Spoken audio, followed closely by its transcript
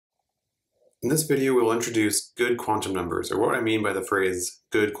In this video, we'll introduce good quantum numbers, or what I mean by the phrase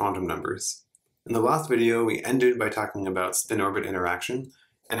good quantum numbers. In the last video, we ended by talking about spin-orbit interaction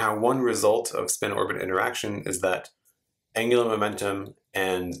and how one result of spin-orbit interaction is that angular momentum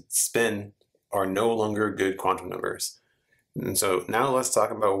and spin are no longer good quantum numbers. And so now let's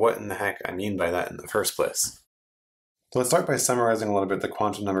talk about what in the heck I mean by that in the first place. So let's start by summarizing a little bit the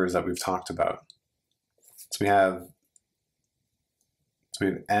quantum numbers that we've talked about. So we have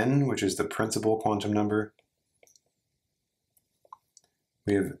n, which is the principal quantum number.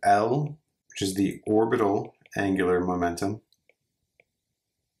 We have L, which is the orbital angular momentum.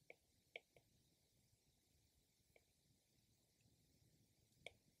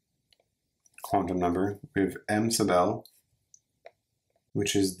 Quantum number. We have m sub L,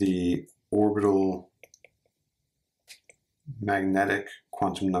 which is the orbital magnetic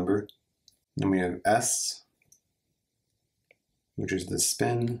quantum number. Then we have S, which is the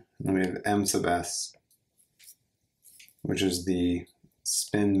spin, and then we have m sub S, which is the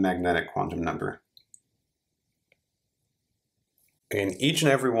spin magnetic quantum number. And each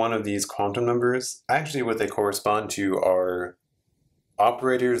and every one of these quantum numbers, actually what they correspond to are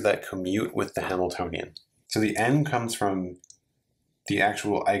operators that commute with the Hamiltonian. So the n comes from the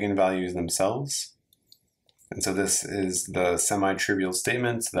actual eigenvalues themselves. And so this is the semi-trivial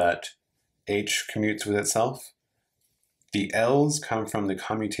statements that h commutes with itself. The L's come from the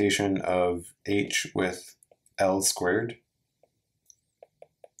commutation of h with L squared.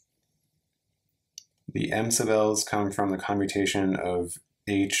 The m sub L's come from the commutation of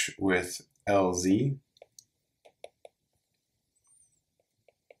h with Lz.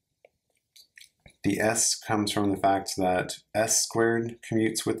 The S comes from the fact that S squared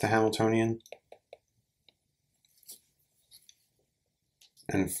commutes with the Hamiltonian.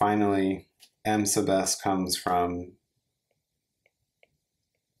 And finally, m sub S comes from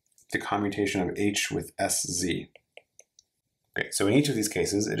the commutation of h with Sz. Okay, so in each of these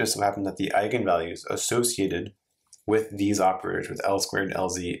cases, it just so happened that the eigenvalues associated with these operators, with L squared,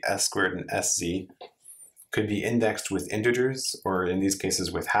 Lz, S squared, and Sz, could be indexed with integers, or in these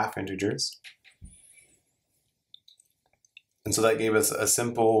cases with half integers. And so that gave us a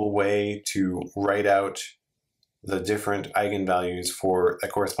simple way to write out the different eigenvalues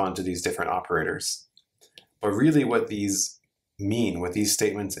that correspond to these different operators. But really what these mean, what these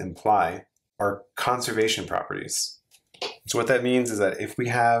statements imply, are conservation properties. So what that means is that if we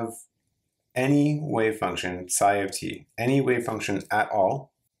have any wave function, psi of t, any wave function at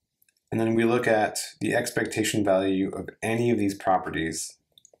all, and then we look at the expectation value of any of these properties,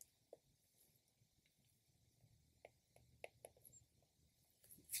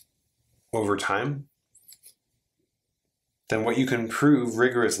 over time, then what you can prove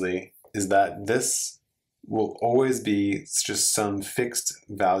rigorously is that this will always be just some fixed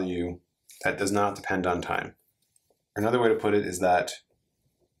value that does not depend on time. Another way to put it is that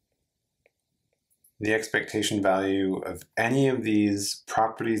the expectation value of any of these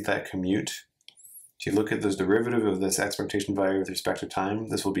properties that commute, if you look at this derivative of this expectation value with respect to time,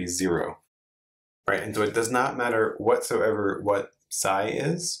 this will be 0. Right? And so it does not matter whatsoever what psi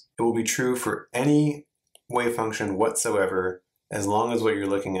is. It will be true for any wave function whatsoever as long as what you're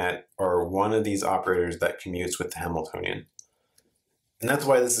looking at are one of these operators that commutes with the Hamiltonian. And that's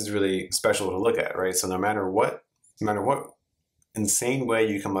why this is really special to look at, right? So no matter what insane way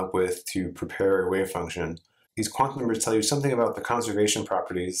you come up with to prepare a wave function, these quantum numbers tell you something about the conservation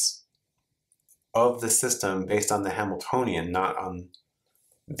properties of the system based on the Hamiltonian, not on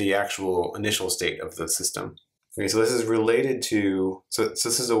the actual initial state of the system. Okay, so this is related to, so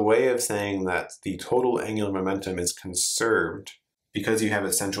this is a way of saying that the total angular momentum is conserved because you have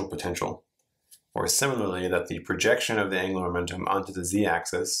a central potential. Or similarly, that the projection of the angular momentum onto the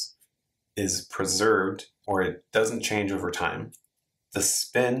z-axis is preserved, or it doesn't change over time. The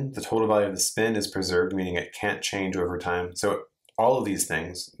spin, the total value of the spin is preserved, meaning it can't change over time. So all of these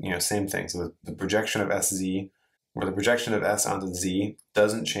things, same thing. So the projection of Sz, or the projection of S onto z,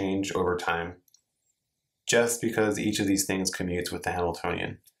 doesn't change over time, just because each of these things commutes with the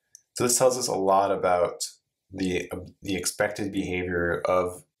Hamiltonian. So this tells us a lot about the expected behavior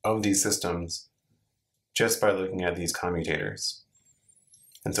of these systems just by looking at these commutators.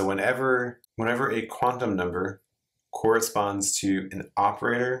 And so whenever a quantum number corresponds to an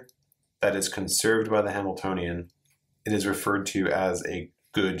operator that is conserved by the Hamiltonian, it is referred to as a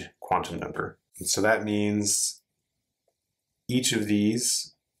good quantum number. And so that means each of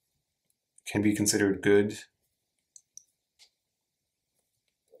these can be considered good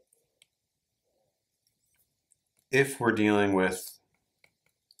if we're dealing with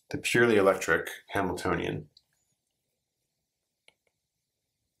the purely electric Hamiltonian.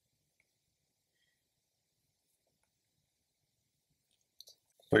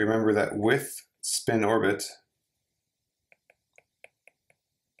 But remember that with spin orbit,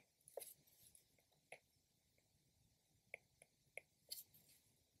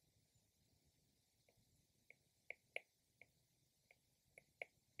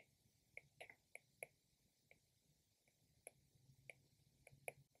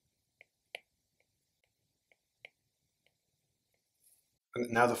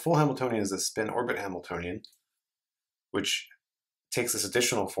 now the full Hamiltonian is a spin orbit Hamiltonian, which takes this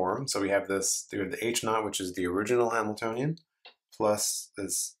additional form. So we have this, we have the h naught, which is the original Hamiltonian, plus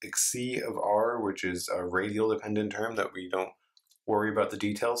this xc of r, which is a radial dependent term that we don't worry about the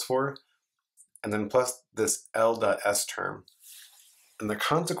details for, and then plus this L dot S term. And the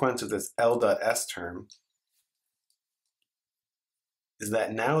consequence of this L dot S term is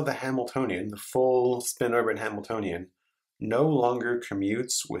that now the Hamiltonian, the full spin orbit Hamiltonian, no longer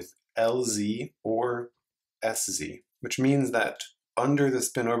commutes with LZ or SZ, which means that under the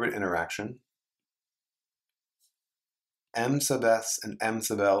spin orbit interaction, m sub s and m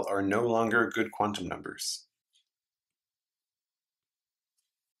sub l are no longer good quantum numbers.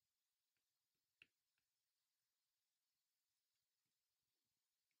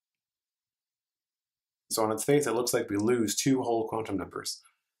 So on its face, it looks like we lose two whole quantum numbers,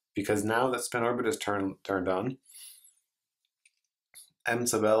 because now that spin orbit is turned on, m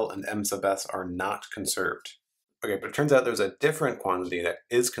sub l and m sub s are not conserved. Okay, but it turns out there's a different quantity that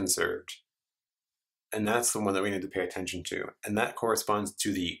is conserved, and that's the one that we need to pay attention to, and that corresponds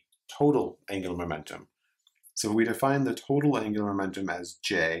to the total angular momentum. So we define the total angular momentum as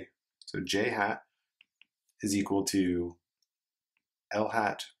J, so J hat is equal to L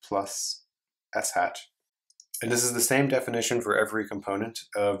hat plus S hat. And this is the same definition for every component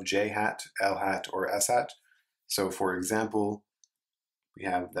of J hat, L hat, or S hat. So for example, we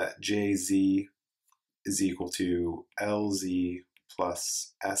have that Jz is equal to Lz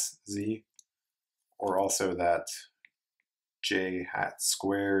plus Sz, or also that J hat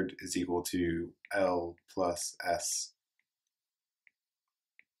squared is equal to L plus S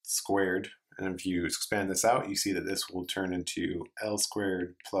squared. And if you expand this out, you see that this will turn into L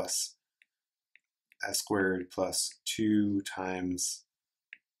squared plus S squared plus 2 times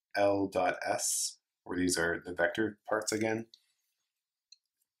L dot S, where these are the vector parts again.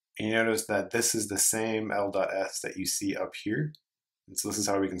 And you notice that this is the same L dot S that you see up here. And so this is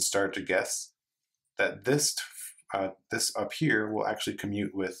how we can start to guess that this up here will actually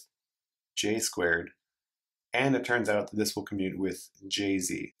commute with J squared, and it turns out that this will commute with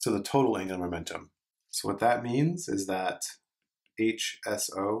Jz, so the total angular momentum. So what that means is that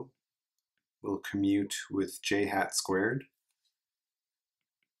HSO will commute with J hat squared,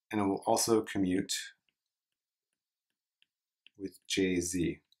 and it will also commute with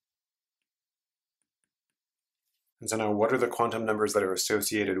Jz. And so now what are the quantum numbers that are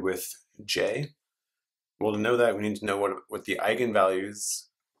associated with J? Well, to know that, we need to know what the eigenvalues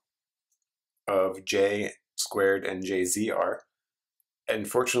of J squared and Jz are. And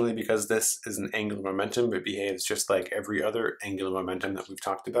fortunately, because this is an angular momentum, it behaves just like every other angular momentum that we've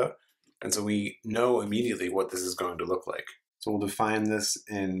talked about. And so we know immediately what this is going to look like. So we'll define this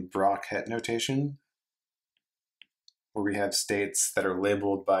in Brock-Het notation, where we have states that are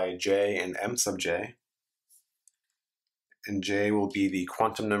labeled by J and M sub J. And J will be the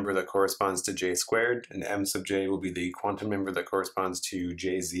quantum number that corresponds to J squared, and M sub J will be the quantum number that corresponds to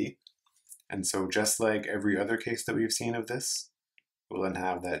Jz. And so just like every other case that we've seen of this, we'll then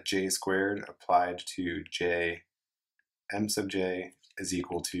have that J squared applied to J M sub J is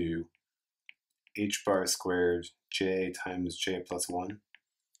equal to H bar squared J times J plus 1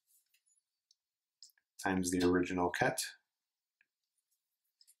 times the original ket.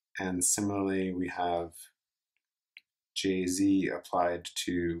 And similarly, we have Jz applied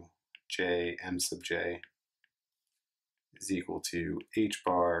to J M sub J is equal to H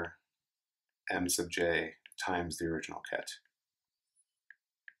bar M sub J times the original ket.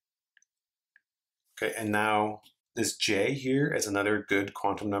 Okay, and now this J here is another good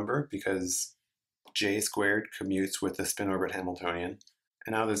quantum number because J squared commutes with the spin orbit Hamiltonian.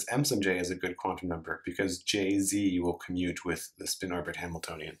 And now this M sub J is a good quantum number because Jz will commute with the spin orbit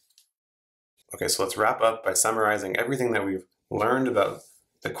Hamiltonian. Okay, so let's wrap up by summarizing everything that we've learned about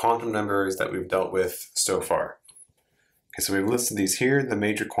the quantum numbers that we've dealt with so far. Okay, so we've listed these here. The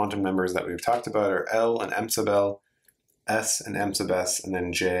major quantum numbers that we've talked about are L and M sub L, S and M sub S, and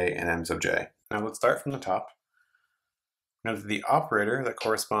then J and M sub J. Now let's start from the top. Note that the operator that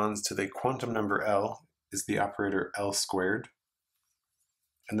corresponds to the quantum number L is the operator L squared.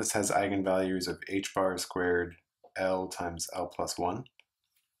 And this has eigenvalues of H bar squared L times L plus 1.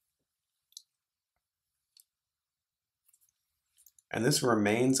 And this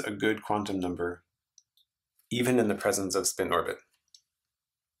remains a good quantum number, even in the presence of spin orbit.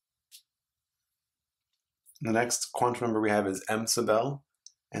 The next quantum number we have is m sub L,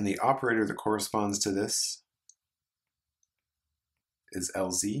 and the operator that corresponds to this is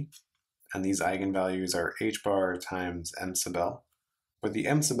Lz, and these eigenvalues are h bar times m sub L. But the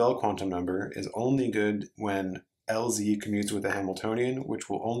m sub L quantum number is only good when Lz commutes with a Hamiltonian, which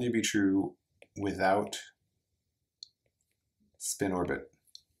will only be true without spin orbit.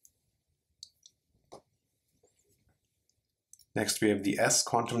 Next we have the S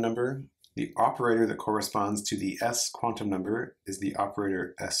quantum number. The operator that corresponds to the S quantum number is the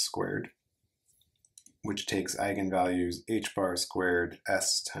operator S squared, which takes eigenvalues h bar squared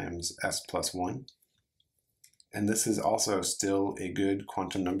S times S plus 1. And this is also still a good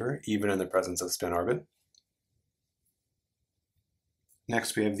quantum number, even in the presence of spin orbit.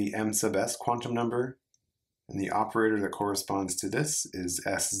 Next we have the m sub S quantum number, and the operator that corresponds to this is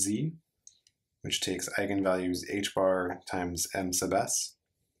Sz, which takes eigenvalues h bar times m sub S.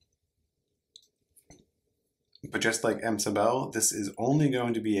 But just like m sub L, this is only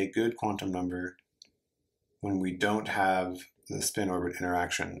going to be a good quantum number when we don't have the spin orbit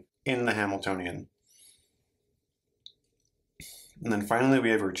interaction in the Hamiltonian. And then finally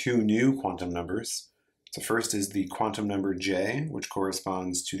we have our two new quantum numbers. So first is the quantum number j, which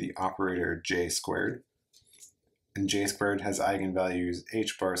corresponds to the operator j squared. And j squared has eigenvalues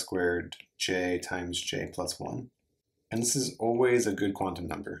h bar squared j times j plus 1. And this is always a good quantum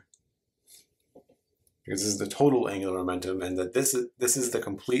number, because this is the total angular momentum, and that this is the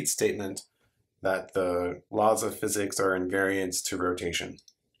complete statement that the laws of physics are invariant to rotation.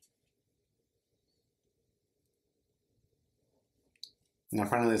 Now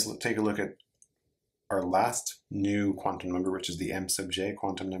finally, let's take a look at our last new quantum number, which is the m sub j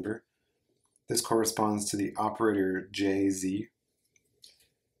quantum number. This corresponds to the operator jz,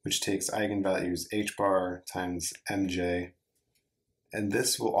 which takes eigenvalues h bar times mj, and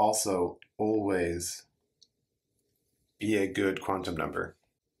this will also always be a good quantum number.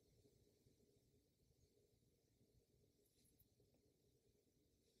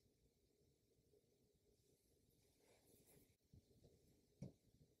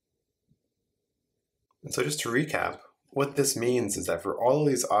 And so just to recap, what this means is that for all of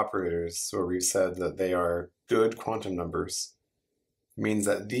these operators where we've said that they are good quantum numbers, it means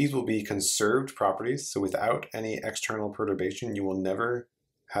that these will be conserved properties. So without any external perturbation, you will never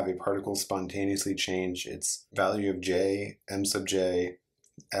have a particle spontaneously change its value of j, m sub j,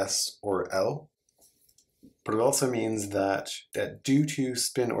 s, or L. But it also means that due to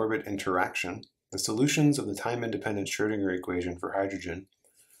spin-orbit interaction, the solutions of the time-independent Schrödinger equation for hydrogen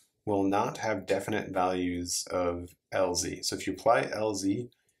will not have definite values of Lz. So if you apply Lz,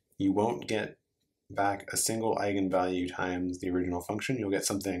 you won't get back a single eigenvalue times the original function. You'll get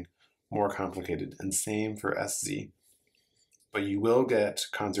something more complicated, and same for Sz. But you will get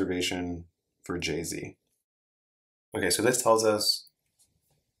conservation for Jz. Okay, so this tells us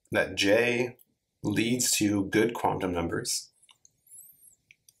that J leads to good quantum numbers,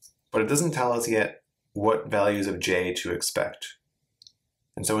 but it doesn't tell us yet what values of J to expect.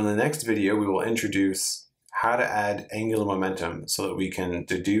 And so in the next video, we will introduce how to add angular momentum so that we can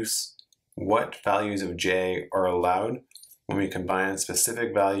deduce what values of J are allowed when we combine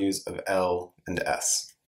specific values of L and S.